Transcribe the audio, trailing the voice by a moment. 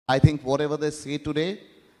I think whatever they say today,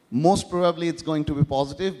 most probably it's going to be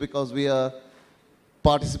positive because we are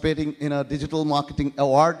participating in a digital marketing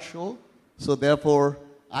award show. So therefore,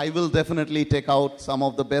 I will definitely take out some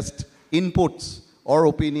of the best inputs or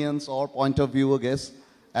opinions or point of view, I guess.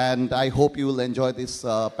 And I hope you will enjoy this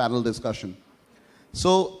panel discussion.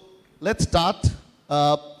 So let's start.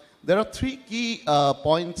 There are three key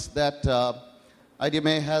points that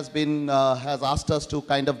IDMA has asked us to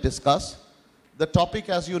kind of discuss. The topic,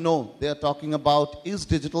 as you know, they are talking about, is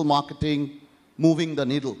digital marketing moving the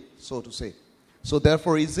needle, so to say. So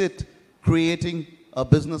therefore, is it creating a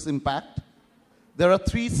business impact? There are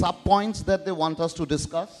three sub-points that they want us to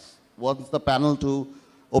discuss. What's the panel to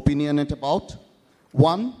opinionate about?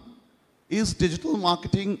 One, is digital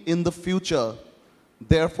marketing in the future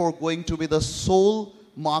therefore going to be the sole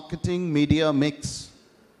marketing media mix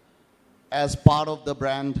as part of the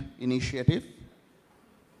brand initiative?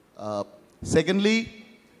 Secondly,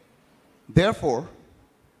 therefore,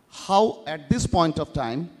 how at this point of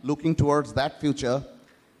time, looking towards that future,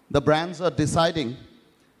 the brands are deciding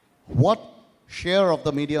what share of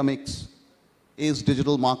the media mix is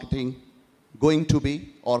digital marketing going to be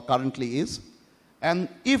or currently is. And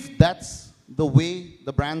if that's the way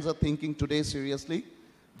the brands are thinking today seriously,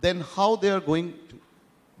 then how they are going to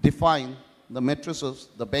define the matrices,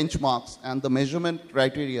 the benchmarks, and the measurement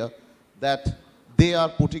criteria that they are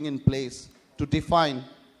putting in place to define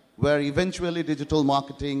where eventually digital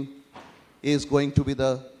marketing is going to be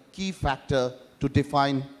the key factor to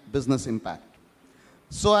define business impact.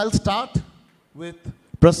 So I'll start with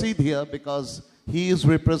Prasid here because he is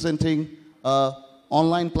representing an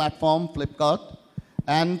online platform, Flipkart.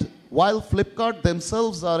 And while Flipkart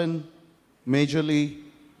themselves are in majorly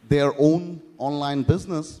their own online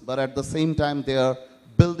business, but at the same time they are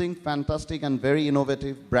building fantastic and very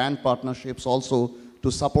innovative brand partnerships also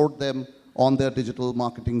to support them on their digital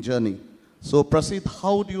marketing journey. So Prasid,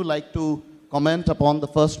 how do you like to comment upon the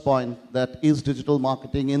first point, that is digital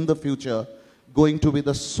marketing in the future going to be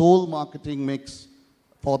the sole marketing mix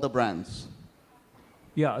for the brands?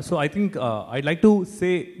 Yeah, so I think I'd like to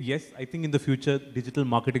say, yes, I think in the future, digital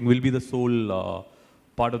marketing will be the sole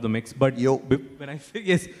part of the mix. But when I say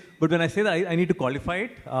yes, but when I say that, I need to qualify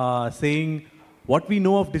it, saying what we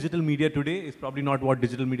know of digital media today is probably not what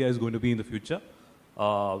digital media is going to be in the future.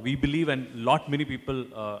 We believe, and many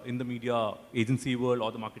people in the media agency world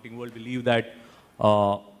or the marketing world believe that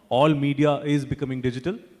all media is becoming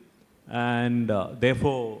digital. And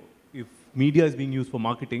therefore, if media is being used for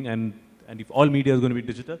marketing and if all media is going to be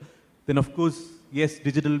digital, then of course, yes,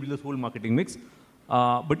 digital will be the whole marketing mix.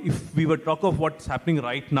 But if we were to talk of what's happening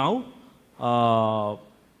right now,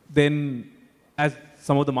 then as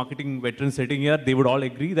some of the marketing veterans sitting here, they would all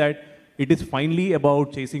agree that it is finally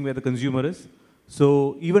about chasing where the consumer is.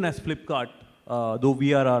 So even as Flipkart, though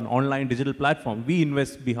we are an online digital platform, we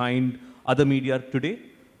invest behind other media today,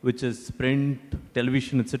 which is print,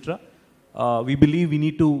 television, etc. We believe we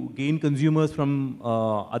need to gain consumers from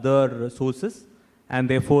other sources, and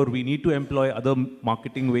therefore we need to employ other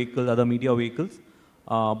marketing vehicles, other media vehicles.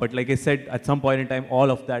 But like I said, at some point in time, all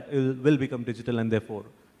of that will become digital, and therefore,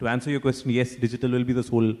 to answer your question, yes, digital will be the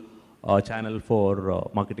sole channel for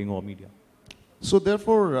marketing or media. So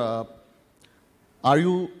therefore, are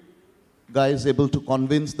you guys able to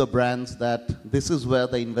convince the brands that this is where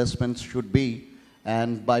the investments should be?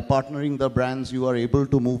 And by partnering the brands, you are able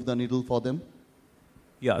to move the needle for them?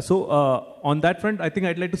 Yeah, so on that front, I think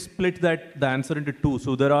I'd like to split the answer into two.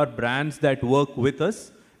 So there are brands that work with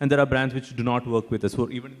us, and there are brands which do not work with us. So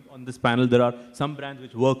even on this panel, there are some brands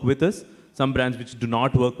which work with us, some brands which do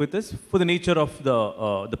not work with us for the nature of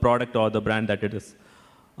the product or the brand that it is.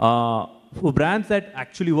 For brands that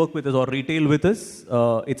actually work with us or retail with us,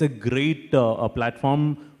 it's a great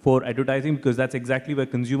platform for advertising because that's exactly where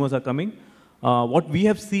consumers are coming. What we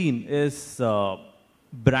have seen is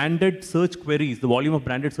branded search queries, the volume of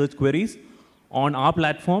branded search queries on our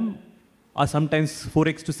platform are sometimes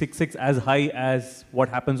 4x to 6x as high as what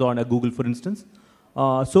happens on a Google, for instance.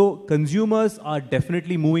 So consumers are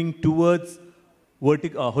definitely moving towards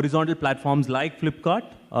horizontal platforms like Flipkart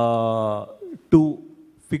to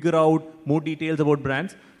figure out more details about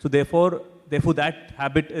brands. So therefore that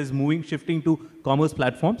habit is shifting to commerce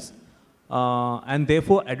platforms. And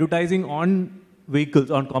therefore, advertising on vehicles,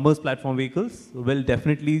 on commerce platform vehicles, will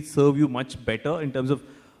definitely serve you much better in terms of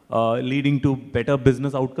leading to better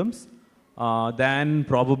business outcomes than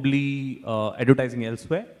probably advertising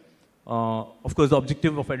elsewhere. Of course, the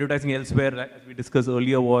objective of advertising elsewhere, as we discussed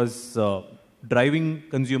earlier, was driving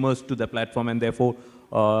consumers to the platform and therefore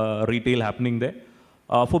retail happening there.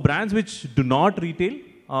 For brands which do not retail,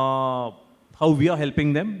 how we are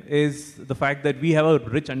helping them is the fact that we have a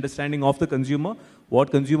rich understanding of the consumer,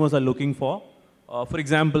 what consumers are looking for. For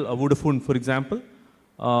example, a Vodafone, for example,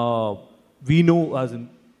 we know, as in,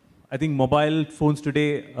 I think mobile phones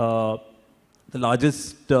today, the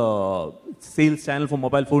largest sales channel for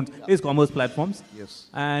mobile phones is commerce platforms. Yes.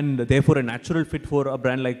 And therefore, a natural fit for a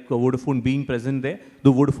brand like Vodafone being present there.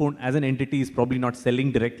 Though Vodafone as an entity is probably not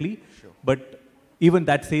selling directly, sure. But even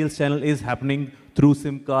that sales channel is happening through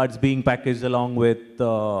SIM cards being packaged along with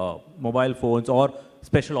mobile phones or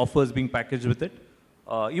special offers being packaged with it.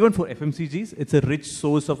 Even for FMCGs, it's a rich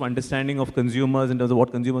source of understanding of consumers in terms of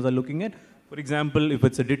what consumers are looking at. For example, if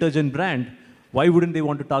it's a detergent brand, why wouldn't they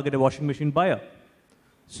want to target a washing machine buyer?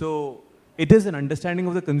 So it is an understanding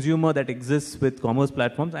of the consumer that exists with commerce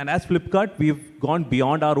platforms. And as Flipkart, we've gone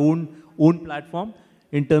beyond our own platform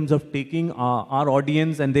in terms of taking our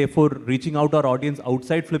audience and therefore reaching out our audience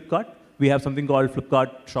outside Flipkart. We have something called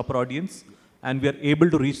Flipkart Shopper Audience. And we are able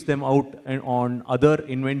to reach them out on other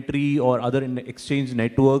inventory or other exchange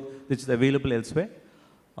network which is available elsewhere.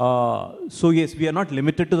 So yes, we are not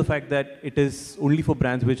limited to the fact that it is only for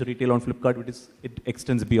brands which retail on Flipkart, it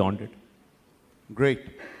extends beyond it. Great.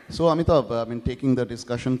 So Amitabh, I mean, taking the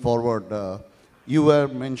discussion forward, you were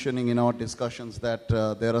mentioning in our discussions that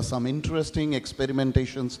there are some interesting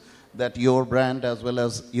experimentations that your brand as well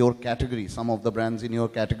as your category, some of the brands in your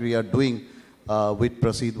category are doing, which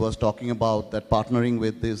Prasid was talking about, that partnering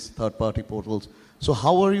with these third-party portals. So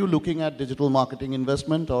how are you looking at digital marketing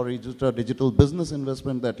investment, or is it a digital business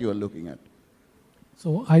investment that you are looking at?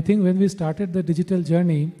 So I think when we started the digital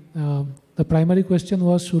journey, the primary question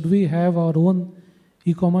was, should we have our own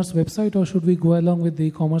e-commerce website or should we go along with the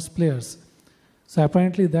e-commerce players? So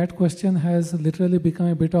apparently that question has literally become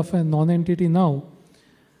a bit of a non-entity now.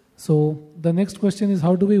 So the next question is,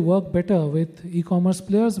 how do we work better with e-commerce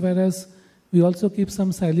players, whereas we also keep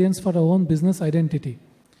some salience for our own business identity?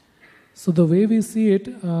 So the way we see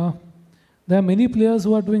it, there are many players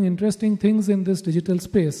who are doing interesting things in this digital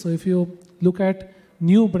space. So if you look at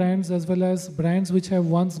new brands as well as brands which have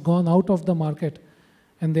once gone out of the market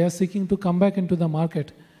and they are seeking to come back into the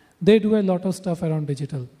market, they do a lot of stuff around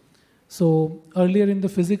digital. So earlier in the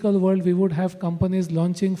physical world, we would have companies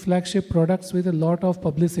launching flagship products with a lot of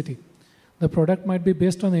publicity. The product might be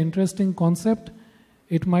based on an interesting concept.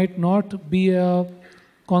 It might not be a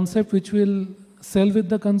concept which will sell with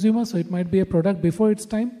the consumer, so it might be a product before its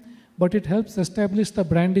time, but it helps establish the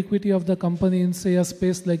brand equity of the company in, say, a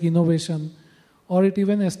space like innovation, or it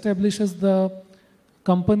even establishes the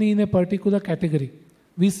company in a particular category.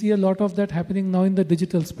 We see a lot of that happening now in the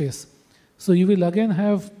digital space. So you will again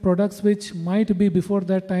have products which might be before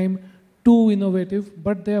that time too innovative,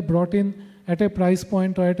 but they are brought in at a price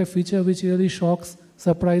point or at a feature which really shocks,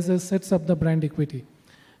 surprises, sets up the brand equity.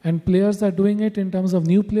 And players are doing it in terms of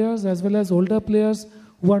new players as well as older players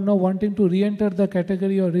who are now wanting to re-enter the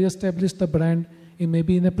category or re-establish the brand in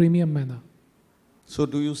maybe in a premium manner. So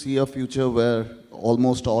do you see a future where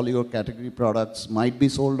almost all your category products might be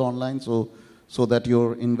sold online, so that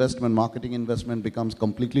your investment, marketing investment becomes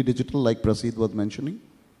completely digital, like Prasid was mentioning?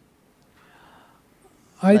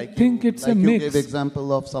 I think it's a mix. You gave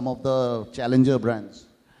example of some of the challenger brands.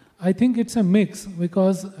 I think it's a mix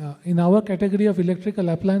because in our category of electrical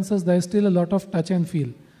appliances, there is still a lot of touch and feel.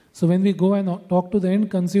 So when we go and talk to the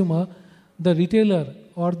end consumer, the retailer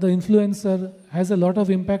or the influencer has a lot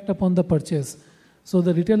of impact upon the purchase. So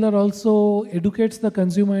the retailer also educates the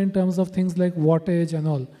consumer in terms of things like wattage and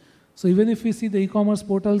all. So even if we see the e-commerce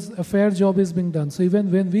portals, a fair job is being done. So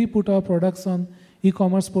even when we put our products on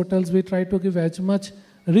e-commerce portals, we try to give as much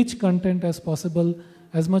rich content as possible,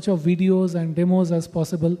 as much of videos and demos as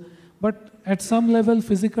possible. But at some level,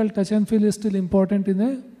 physical touch and feel is still important in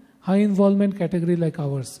a high involvement category like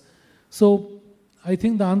ours. So I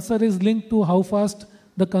think the answer is linked to how fast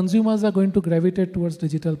the consumers are going to gravitate towards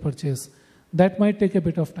digital purchase. That might take a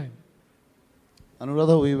bit of time.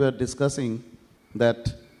 Anuradha, we were discussing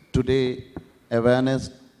that today awareness,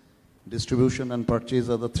 distribution and purchase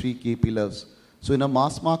are the three key pillars. So in a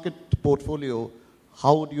mass market portfolio,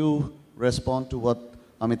 how would you respond to what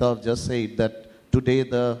Amitabh just said, that today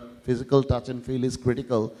the physical touch and feel is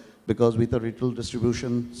critical because with a retail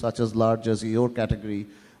distribution such as large as your category,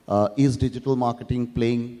 is digital marketing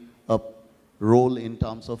playing a role in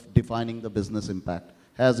terms of defining the business impact?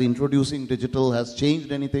 Has introducing digital has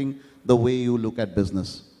changed anything the way you look at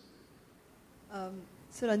business?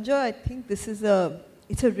 So Ranjo, I think this is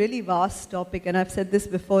it's a really vast topic, and I've said this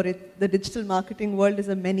before, the digital marketing world is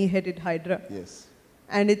a many-headed hydra. Yes.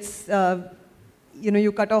 And it's,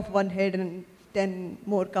 you cut off one head and 10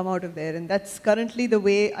 more come out of there. And that's currently the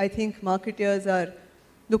way I think marketers are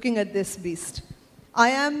looking at this beast. I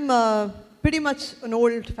am pretty much an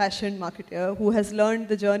old-fashioned marketer who has learned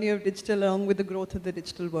the journey of digital along with the growth of the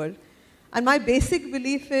digital world. And my basic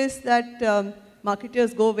belief is that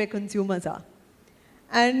marketers go where consumers are.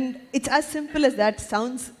 And it's as simple as that.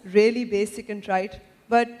 Sounds really basic and trite,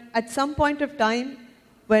 but at some point of time,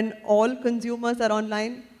 when all consumers are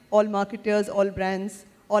online, all marketers, all brands,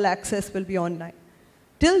 all access will be online.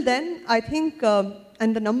 Till then, I think,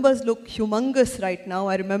 and the numbers look humongous right now.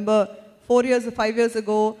 I remember 4 years or 5 years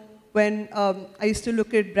ago, when I used to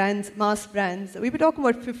look at brands, mass brands, we were talking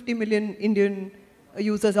about 50 million Indian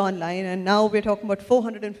users online, and now we're talking about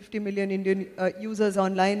 450 million Indian users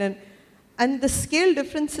online. And the scale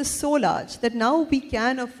difference is so large that now we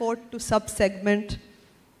can afford to sub-segment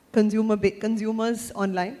consumers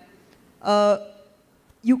online.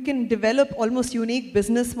 You can develop almost unique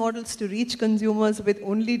business models to reach consumers with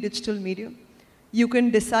only digital medium. You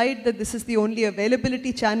can decide that this is the only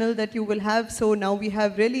availability channel that you will have. So now we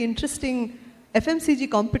have really interesting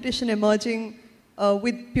FMCG competition emerging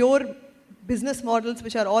with pure business models,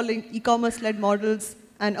 which are all e-commerce-led models,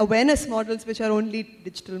 and awareness models, which are only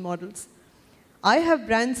digital models. I have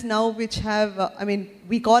brands now which have,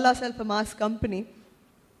 we call ourselves a mass company,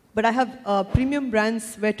 but I have premium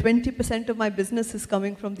brands where 20% of my business is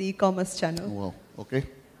coming from the e-commerce channel. Wow, okay.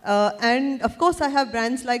 And of course, I have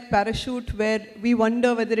brands like Parachute where we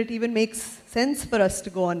wonder whether it even makes sense for us to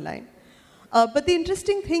go online. But the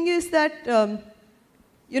interesting thing is that,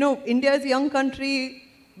 India is a young country.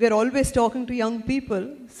 We're always talking to young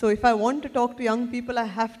people. So if I want to talk to young people, I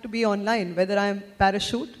have to be online, whether I'm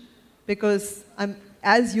Parachute, because I'm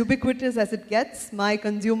as ubiquitous as it gets. My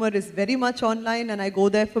consumer is very much online, and I go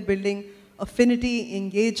there for building affinity,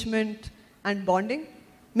 engagement, and bonding.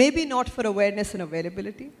 Maybe not for awareness and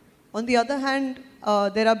availability. On the other hand,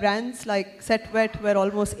 there are brands like Set Wet, where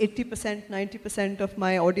almost 80%, 90% of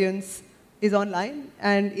my audience is online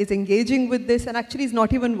and is engaging with this, and actually is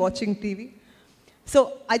not even watching TV.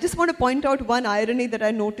 So I just want to point out one irony that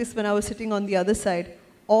I noticed when I was sitting on the other side.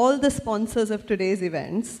 All the sponsors of today's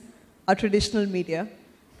events are traditional media.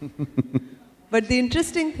 But the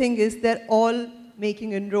interesting thing is they're all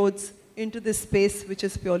making inroads into this space which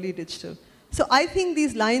is purely digital. So I think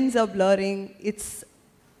these lines are blurring.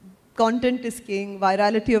 Content is king,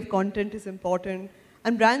 virality of content is important,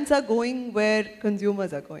 and brands are going where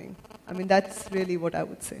consumers are going. That's really what I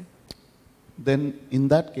would say. Then in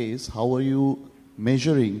that case, how are you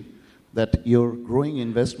measuring that your growing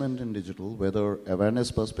investment in digital, whether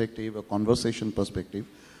awareness perspective or conversation perspective,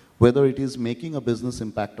 whether it is making a business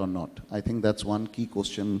impact or not? I think that's one key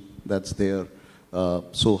question that's there.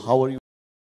 So how are you